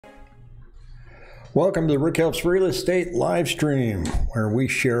Welcome to the Rick Helps Real Estate live stream, where we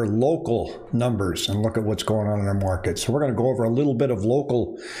share local numbers and look at what's going on in our market. So we're going to go over a little bit of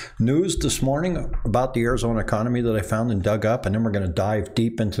local news this morning about the Arizona economy that I found and dug up, and then we're going to dive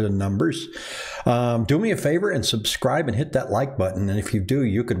deep into the numbers. Do me a favor and subscribe and hit that like button, and if you do,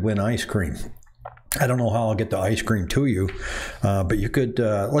 you could win ice cream. I don't know how I'll get the ice cream to you, but you could,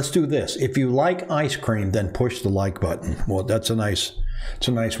 let's do this. If you like ice cream, then push the like button. Well, it's a nice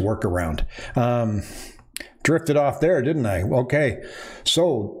workaround. Drifted off there, didn't I? Okay.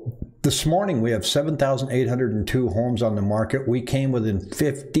 So this morning we have 7,802 homes on the market. We came within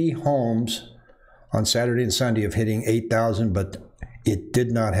 50 homes on Saturday and Sunday of hitting 8,000, but it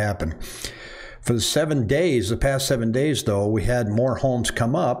did not happen. For the past 7 days, though, we had more homes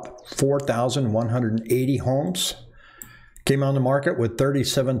come up. 4,180 homes came on the market, with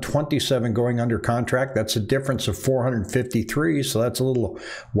 3,727 going under contract. That's a difference of 453, so that's a little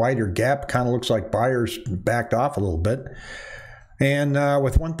wider gap. Kind of looks like buyers backed off a little bit. And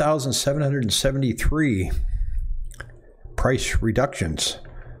with 1,773 price reductions.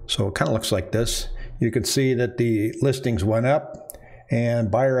 So it kind of looks like this. You can see that the listings went up,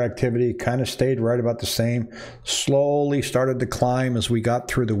 and buyer activity kind of stayed right about the same. Slowly started to climb as we got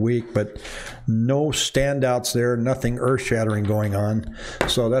through the week, but no standouts there, nothing earth-shattering going on.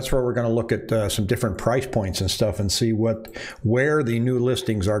 So that's where we're going to look at some different price points and stuff and see where the new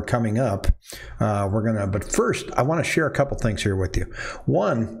listings are coming up. But first, I want to share a couple things here with you.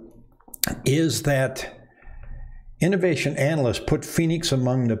 One is that innovation analysts put Phoenix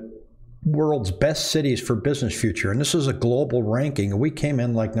among the world's best cities for business future, and this is a global ranking. We came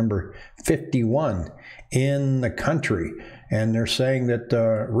in like number 51 in the country, and they're saying that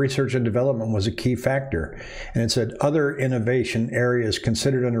research and development was a key factor. And it said other innovation areas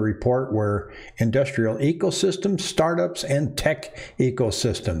considered in a report were industrial ecosystems, startups, and tech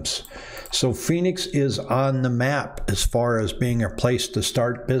ecosystems. So Phoenix is on the map as far as being a place to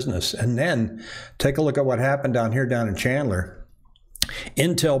start business. And then take a look at what happened down in Chandler.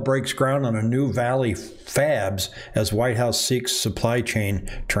 Intel breaks ground on a new Valley fabs as White House seeks supply chain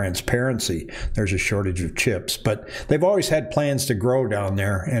transparency. There's a shortage of chips, but they've always had plans to grow down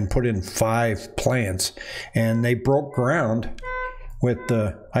there and put in 5 plants, and they broke ground with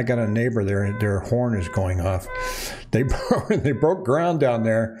I got a neighbor there, their horn is going off. They broke ground down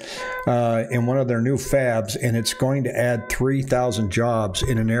there in one of their new fabs, and it's going to add 3,000 jobs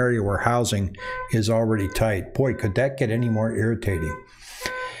in an area where housing is already tight. Boy, could that get any more irritating.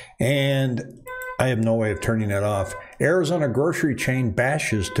 And I have no way of turning that off. Arizona grocery chain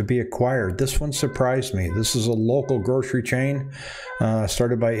bashes to be acquired. This one surprised me. This is a local grocery chain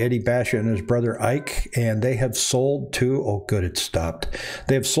started by Eddie Bash and his brother Ike, and they have sold to, oh good, it stopped.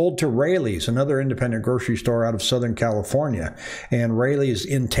 They have sold to Raley's, another independent grocery store out of Southern California, and Raley's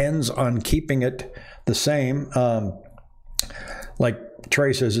intends on keeping it the same. Like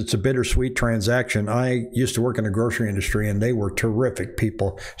Trey says, it's a bittersweet transaction. I used to work in the grocery industry, and they were terrific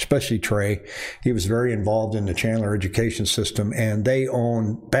people, especially Trey. He was very involved in the Chandler education system, and they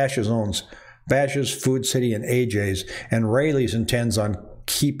own, Bash's owns Bash's, Food City, and AJ's, and Raley's intends on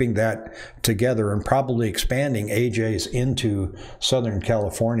keeping that together and probably expanding AJ's into Southern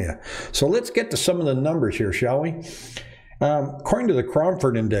California. So let's get to some of the numbers here, shall we? According to the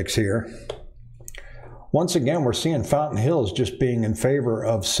Cromford Index here, once again, we're seeing Fountain Hills just being in favor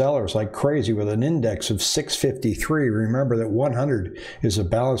of sellers like crazy with an index of 653. Remember that 100 is a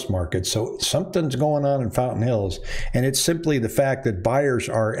balanced market, so something's going on in Fountain Hills, and it's simply the fact that buyers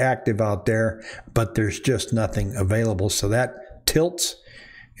are active out there, but there's just nothing available, so that tilts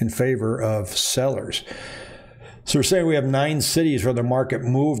in favor of sellers. So we're saying we have 9 cities where the market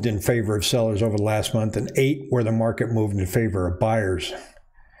moved in favor of sellers over the last month, and 8 where the market moved in favor of buyers.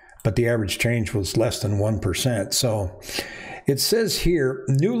 But the average change was less than 1%. So it says here,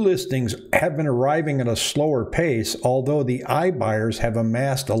 new listings have been arriving at a slower pace, although the iBuyers have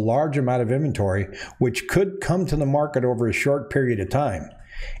amassed a large amount of inventory, which could come to the market over a short period of time.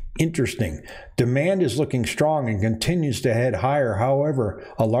 Interesting. Demand is looking strong and continues to head higher. However,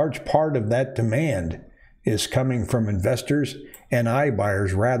 a large part of that demand is coming from investors and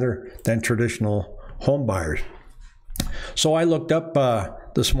iBuyers rather than traditional home buyers. So I looked up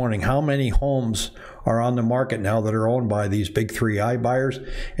this morning how many homes are on the market now that are owned by these big 3 iBuyers,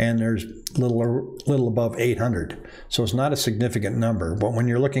 and there's little above 800. So it's not a significant number. But when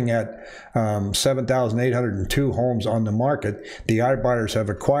you're looking at 7,802 homes on the market, the iBuyers have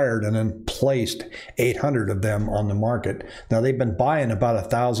acquired and then placed 800 of them on the market. Now they've been buying about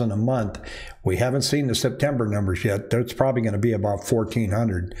 1,000 a month. We haven't seen the September numbers yet. That's probably going to be about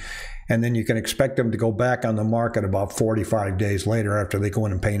 1,400. and then you can expect them to go back on the market about 45 days later after they go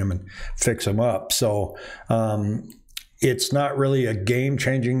in and paint them and fix them up. So it's not really a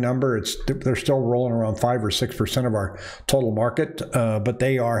game-changing number. They're still rolling around 5 or 6% of our total market, but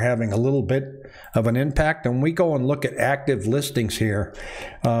they are having a little bit of an impact. And we go and look at active listings here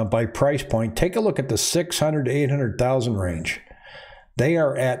by price point. Take a look at the 600 to 800,000 range. They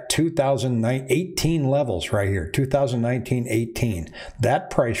are at 2018 levels right here, 2019-18. That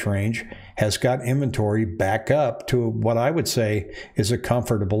price range has got inventory back up to what I would say is a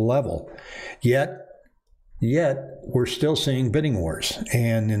comfortable level. Yet we're still seeing bidding wars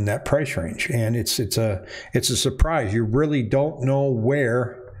and in that price range, and it's a surprise. You really don't know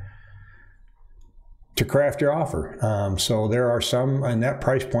where to craft your offer. So there are some in that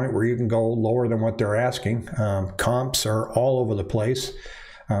price point where you can go lower than what they're asking. Comps are all over the place.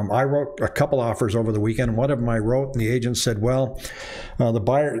 I wrote a couple offers over the weekend, and one of them I wrote, and the agent said, well,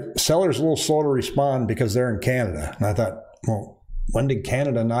 the seller's a little slow to respond because they're in Canada. And I thought, well, when did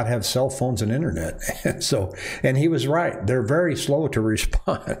Canada not have cell phones and internet? And he was right. They're very slow to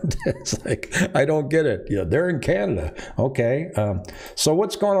respond. It's like, I don't get it. Yeah, they're in Canada. Okay. So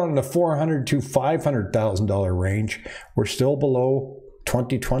what's going on in the $400,000 to $500,000 range? We're still below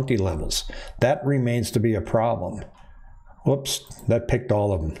 2020 levels. That remains to be a problem. Whoops, that picked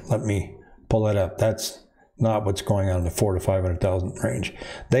all of them. Let me pull that up. That's not what's going on in the 400,000 to 500,000 range.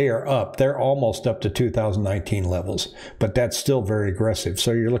 They are up. They're almost up to 2019 levels, but that's still very aggressive.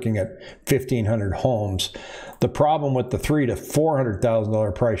 So you're looking at 1,500 homes. The problem with the $300,000 to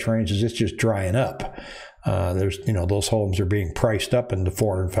 $400,000 price range is it's just drying up. There's, those homes are being priced up in the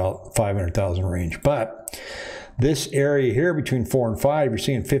 400,000, 500,000 range, but this area here between 4 and 5, you're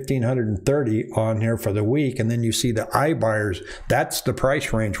seeing 1,530 on here for the week, and then you see the iBuyers. That's the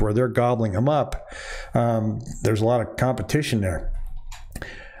price range where they're gobbling them up. There's a lot of competition there.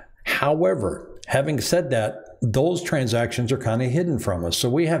 However, having said that, those transactions are kind of hidden from us. So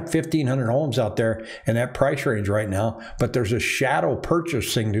we have 1,500 homes out there in that price range right now, but there's a shadow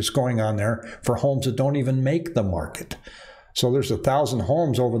purchasing that's going on there for homes that don't even make the market. So there's 1,000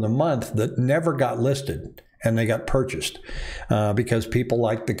 homes over the month that never got listed, and they got purchased because people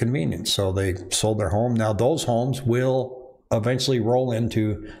like the convenience. So they sold their home. Now those homes will eventually roll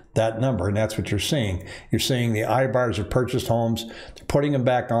into that number, and that's what you're seeing. You're seeing the iBuyers have purchased homes, they're putting them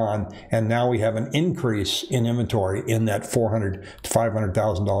back on, and now we have an increase in inventory in that $400,000 to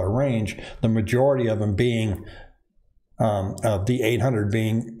 $500,000 range. The majority of them being of the 800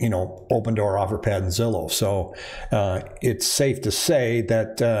 being, Open Door, OfferPad, and Zillow. So it's safe to say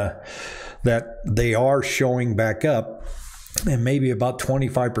that that they are showing back up, and maybe about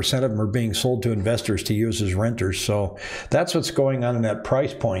 25% of them are being sold to investors to use as renters. So that's what's going on in that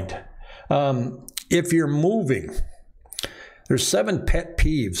price point. If you're moving, there's 7 pet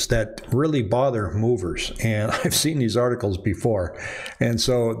peeves that really bother movers, and I've seen these articles before. And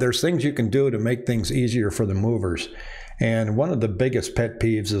so there's things you can do to make things easier for the movers. And one of the biggest pet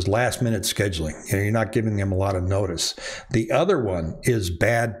peeves is last-minute scheduling. You're not giving them a lot of notice. The other one is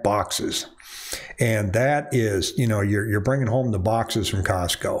bad boxes. And that is, you're bringing home the boxes from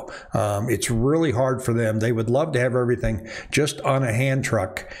Costco. It's really hard for them. They would love to have everything just on a hand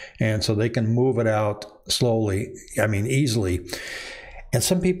truck, and so they can move it out slowly, easily. And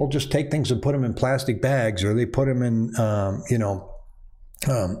some people just take things and put them in plastic bags, or they put them in,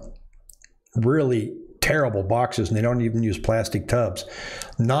 really terrible boxes, and they don't even use plastic tubs.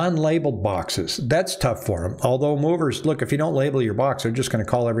 Non-labeled boxes, that's tough for them. Although movers, look, if you don't label your box, they're just going to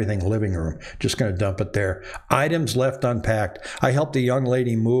call everything living room, just going to dump it there. Items left unpacked. I helped a young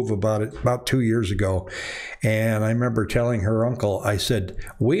lady move about 2 years ago, and I remember telling her uncle, I said,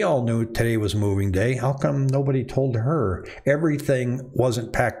 we all knew today was moving day. How come nobody told her? Everything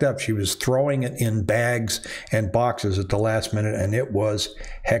wasn't packed up. She was throwing it in bags and boxes at the last minute, and it was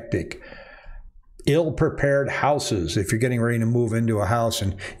hectic. Ill-prepared houses. If you're getting ready to move into a house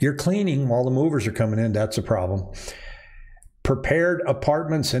and you're cleaning while the movers are coming in, that's a problem. Prepared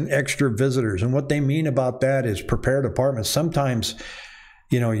apartments and extra visitors. And what they mean about that is prepared apartments. Sometimes,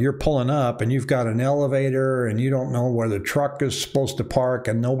 you're pulling up and you've got an elevator and you don't know where the truck is supposed to park,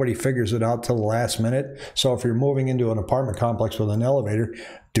 and nobody figures it out till the last minute. So if you're moving into an apartment complex with an elevator,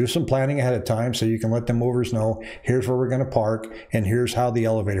 do some planning ahead of time so you can let the movers know, here's where we're going to park and here's how the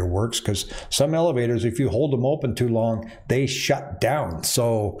elevator works. Because some elevators, if you hold them open too long, they shut down.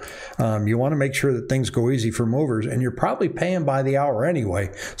 So you want to make sure that things go easy for movers, and you're probably paying by the hour anyway.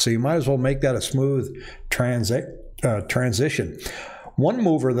 So you might as well make that a smooth transition. One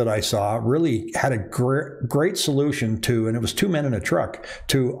mover that I saw really had a great solution to, and it was 2 men in a truck,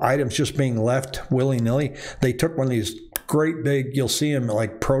 to items just being left willy-nilly. They took one of these great big, you'll see them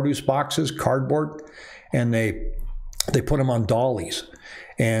like produce boxes, cardboard, and they put them on dollies.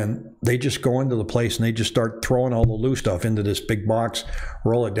 And they just go into the place and they just start throwing all the loose stuff into this big box,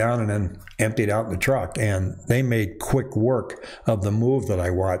 roll it down, and then empty it out in the truck. And they made quick work of the move that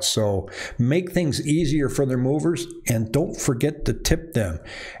I watched. So make things easier for their movers, and don't forget to tip them.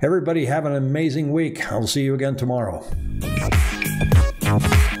 Everybody have an amazing week. I'll see you again tomorrow.